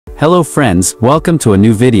Hello friends, welcome to a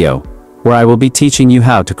new video, where I will be teaching you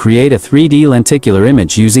how to create a 3D lenticular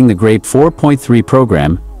image using the Grape 4.3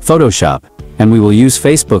 program, Photoshop, and we will use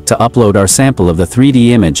Facebook to upload our sample of the 3D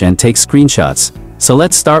image and take screenshots. So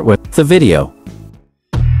let's start with the video.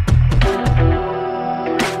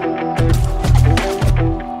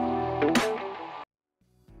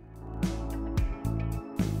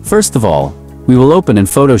 First of all, we will open in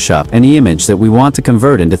Photoshop any image that we want to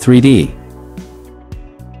convert into 3D.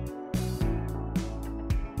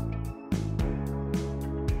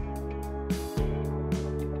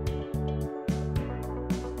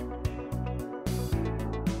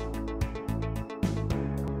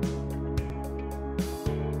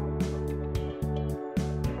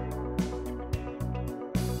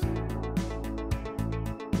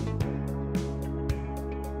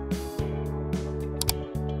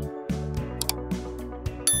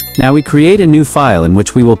 Now we create a new file in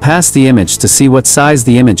which we will pass the image to see what size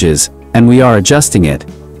the image is, and we are adjusting it.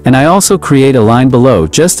 And I also create a line below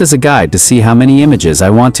just as a guide to see how many images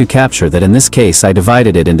I want to capture, that in this case I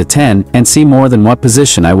divided it into 10, and see more than what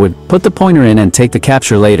position I would put the pointer in and take the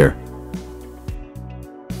capture later.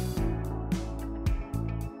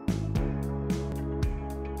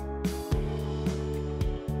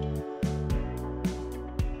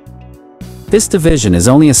 This division is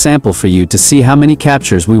only a sample for you to see how many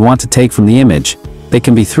captures we want to take from the image. They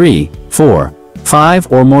can be 3, 4,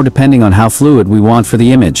 5 or more depending on how fluid we want for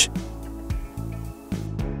the image.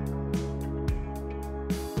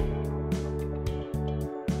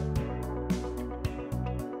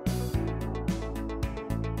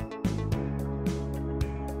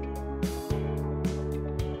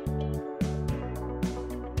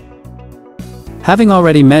 Having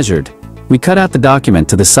already measured, we cut out the document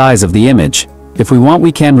to the size of the image. If we want,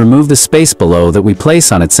 we can remove the space below that we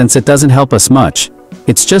place on it, since it doesn't help us much.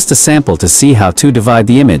 It's just a sample to see how to divide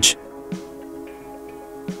the image.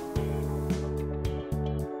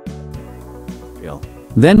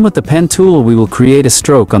 Then with the pen tool we will create a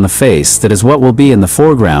stroke on the face that is what will be in the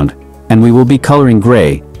foreground, and we will be coloring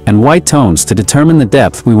gray and white tones to determine the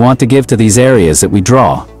depth we want to give to these areas that we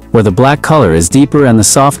draw, where the black color is deeper and the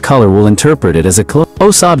soft color will interpret it as a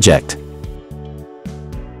close object.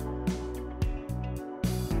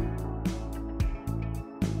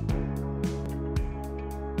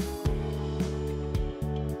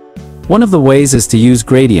 One of the ways is to use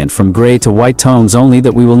gradient from gray to white tones, only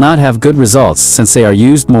that we will not have good results since they are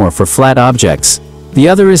used more for flat objects. The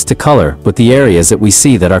other is to color with the areas that we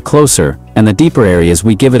see that are closer, and the deeper areas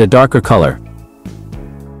we give it a darker color.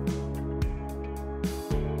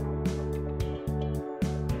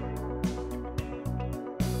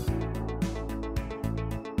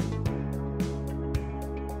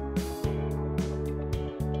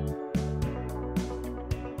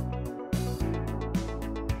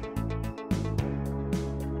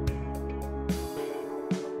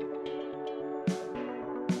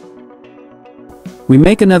 We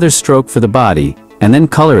make another stroke for the body, and then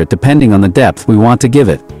color it depending on the depth we want to give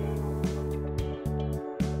it.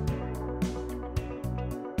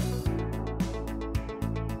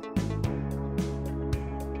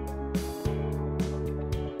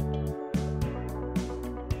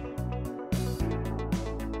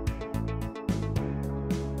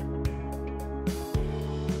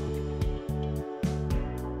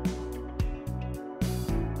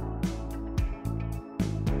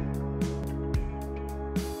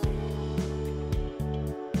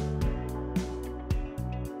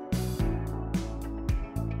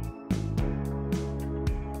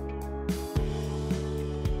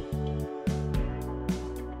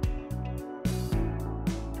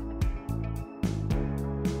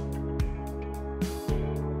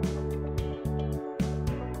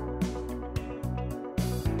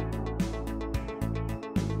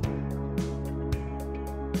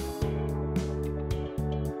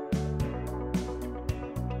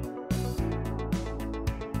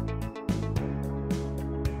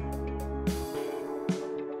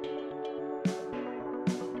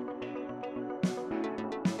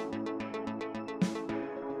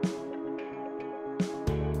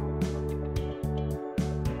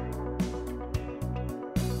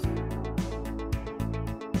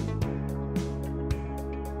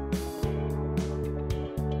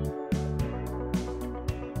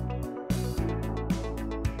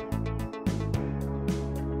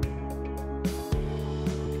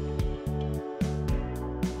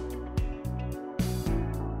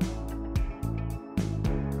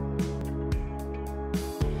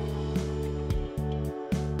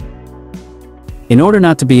 In order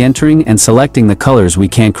not to be entering and selecting the colors, we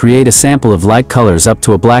can create a sample of light colors up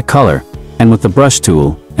to a black color, and with the brush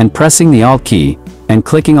tool, and pressing the Alt key, and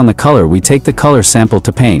clicking on the color we take the color sample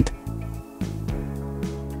to paint.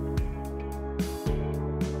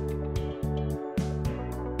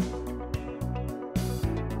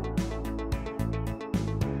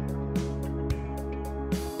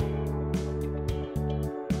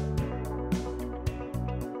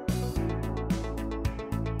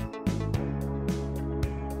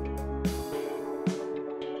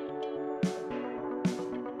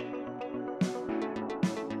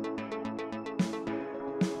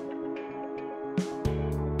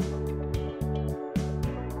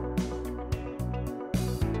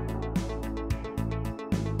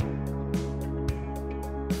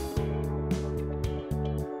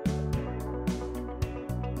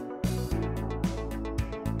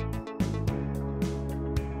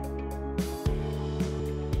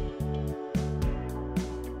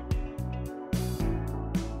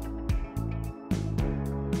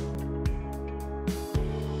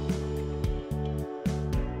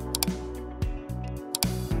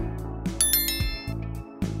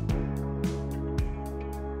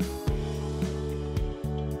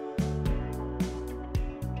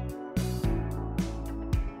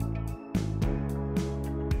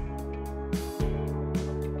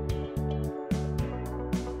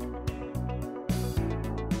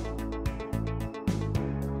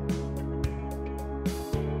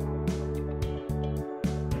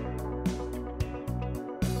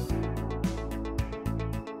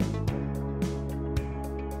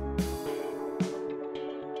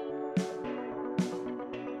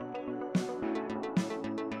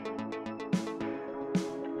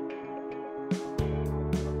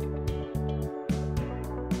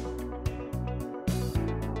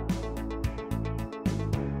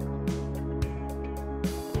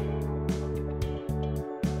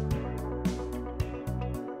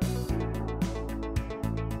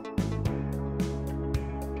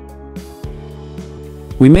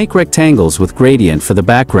 We make rectangles with gradient for the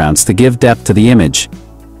backgrounds to give depth to the image.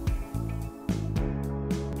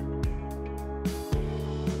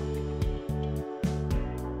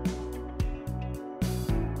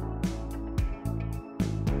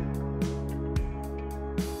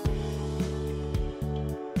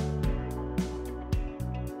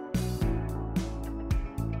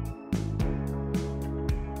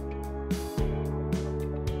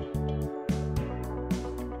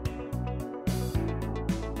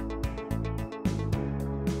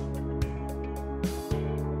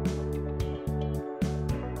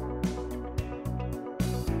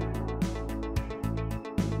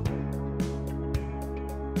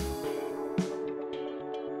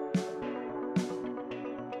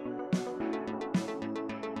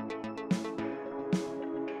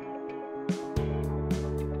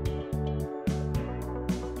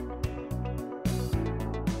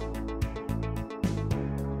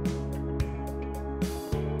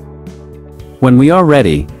 When we are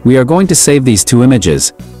ready, we are going to save these two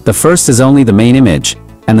images. The first is only the main image,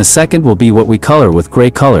 and the second will be what we color with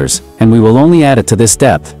gray colors, and we will only add it to this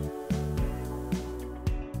depth.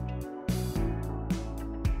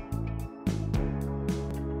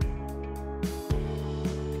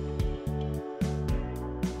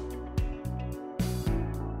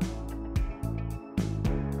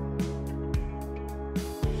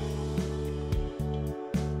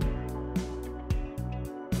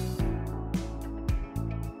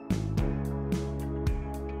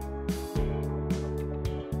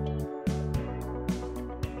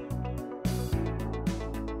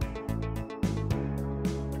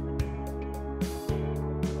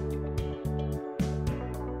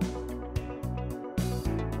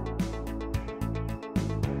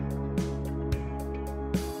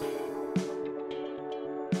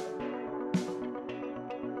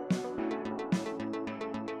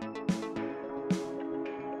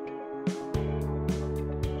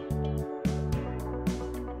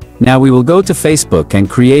 Now we will go to Facebook and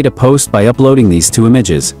create a post by uploading these two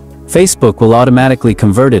images. Facebook will automatically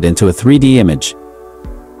convert it into a 3D image.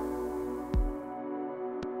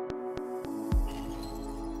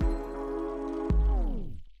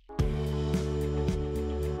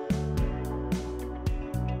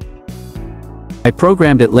 I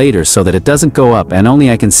programmed it later so that it doesn't go up and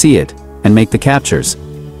only I can see it, and make the captures.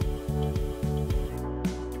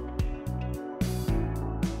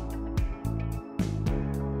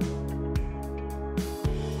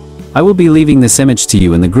 I will be leaving this image to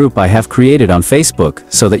you in the group I have created on Facebook,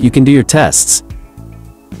 so that you can do your tests.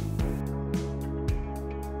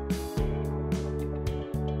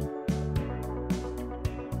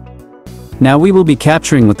 Now we will be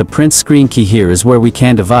capturing with the print screen key. Here is where we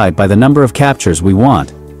can divide by the number of captures we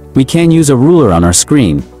want. We can use a ruler on our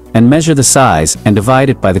screen, and measure the size, and divide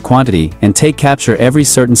it by the quantity, and take capture every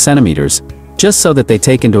certain centimeters, just so that they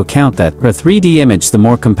take into account that, for a 3D image, the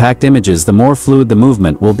more compact images, the more fluid the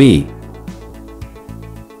movement will be.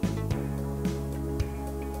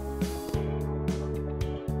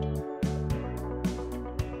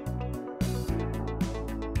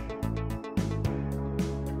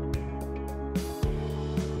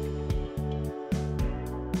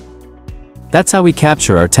 That's how we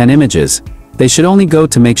capture our 10 images. They should only go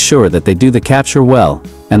to make sure that they do the capture well,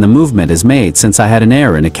 and the movement is made, since I had an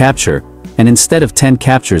error in a capture, and instead of 10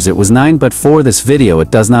 captures it was 9, but for this video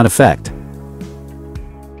it does not affect.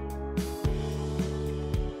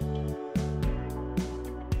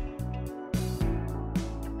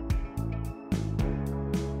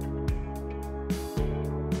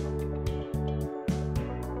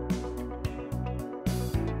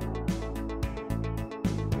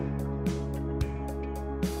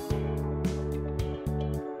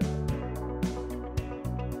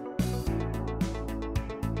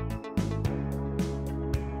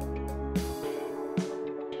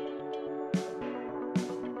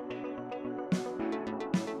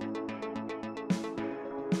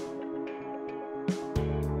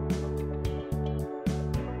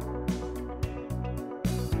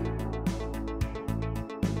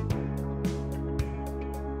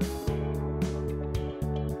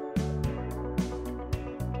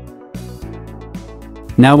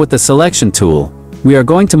 Now with the selection tool, we are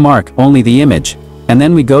going to mark only the image, and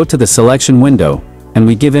then we go to the selection window, and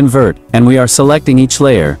we give invert, and we are selecting each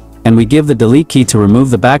layer, and we give the delete key to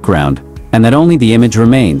remove the background, and that only the image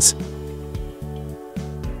remains.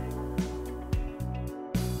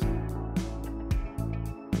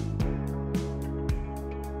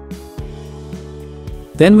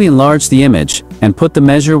 Then we enlarge the image, and put the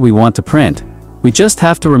measure we want to print. We just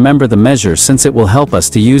have to remember the measure, since it will help us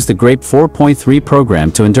to use the Grape 4.3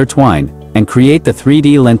 program to intertwine, and create the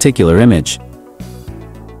 3D lenticular image.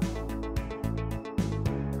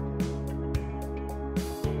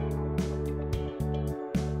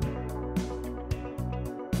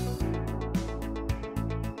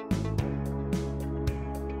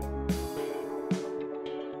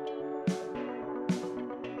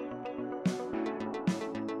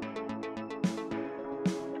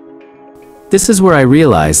 This is where I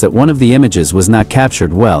realized that one of the images was not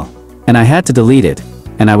captured well, and I had to delete it,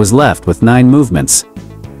 and I was left with 9 movements.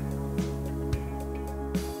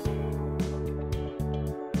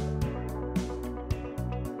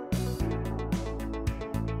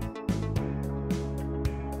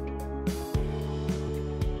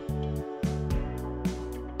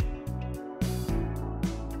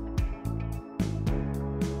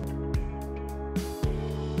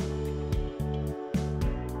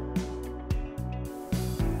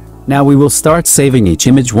 Now we will start saving each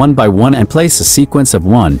image one by one and place a sequence of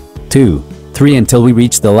 1, 2, 3 until we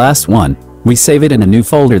reach the last one. We save it in a new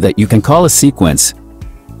folder that you can call a sequence.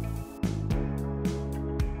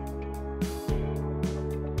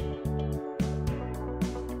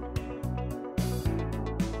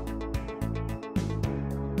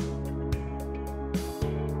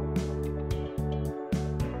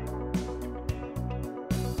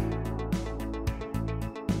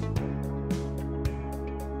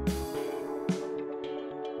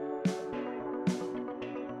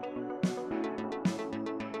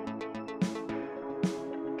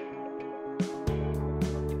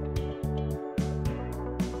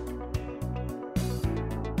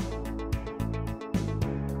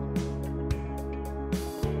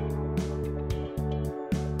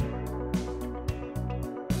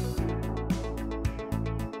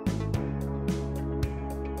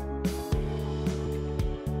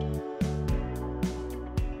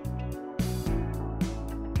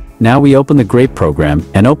 Now we open the Grape program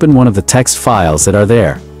and open one of the text files that are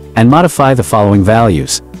there, and modify the following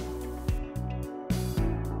values.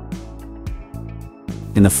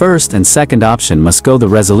 In the first and second option must go the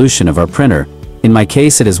resolution of our printer. In my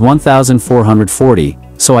case it is 1440,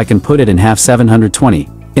 so I can put it in half 720.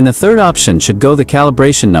 In the third option should go the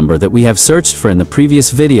calibration number that we have searched for in the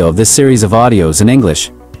previous video of this series of audios in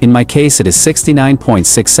English. In my case it is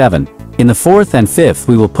 69.67. In the fourth and fifth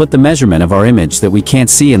we will put the measurement of our image that we can't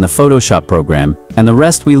see in the Photoshop program, and the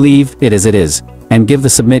rest we leave it as it is, and give the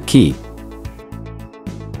submit key.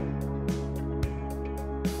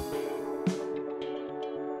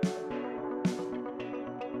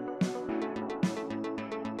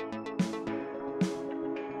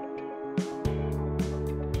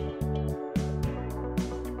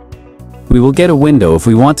 We will get a window if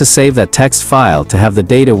we want to save that text file to have the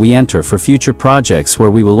data we enter for future projects, where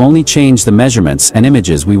we will only change the measurements and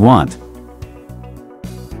images we want.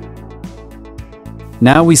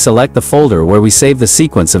 Now we select the folder where we save the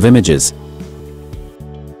sequence of images.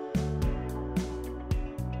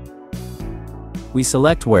 We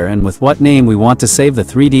select where and with what name we want to save the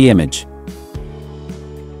 3D image.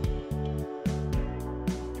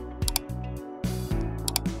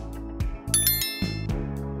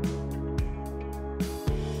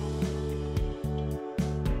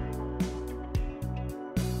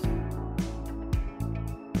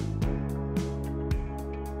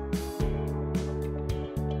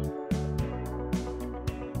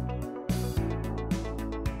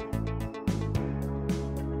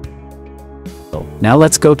 Now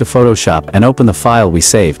let's go to Photoshop and open the file we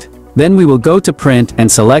saved. Then we will go to Print and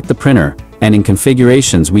select the printer, and in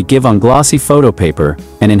Configurations we give on Glossy Photo Paper,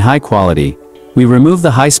 and in High Quality, we remove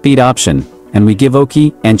the High Speed option, and we give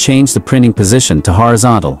OK, and change the printing position to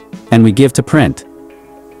horizontal, and we give to Print.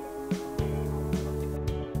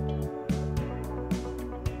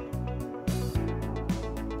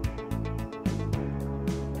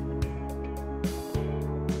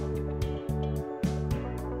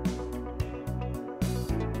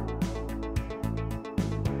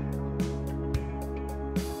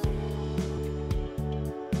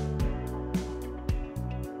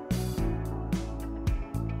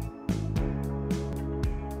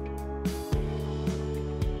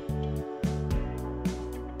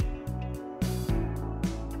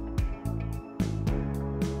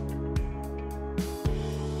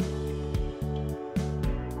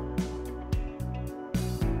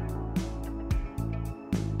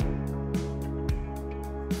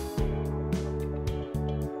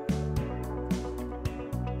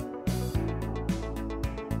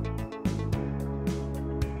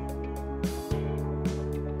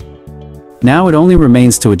 Now it only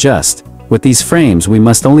remains to adjust. With these frames we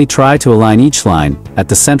must only try to align each line at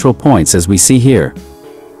the central points as we see here.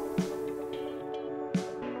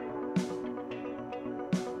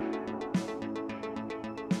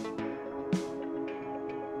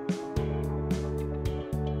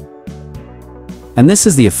 And this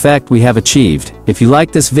is the effect we have achieved. If you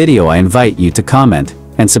like this video, I invite you to comment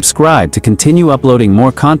and subscribe to continue uploading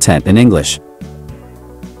more content in English.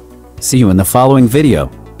 See you in the following video.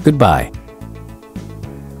 Goodbye.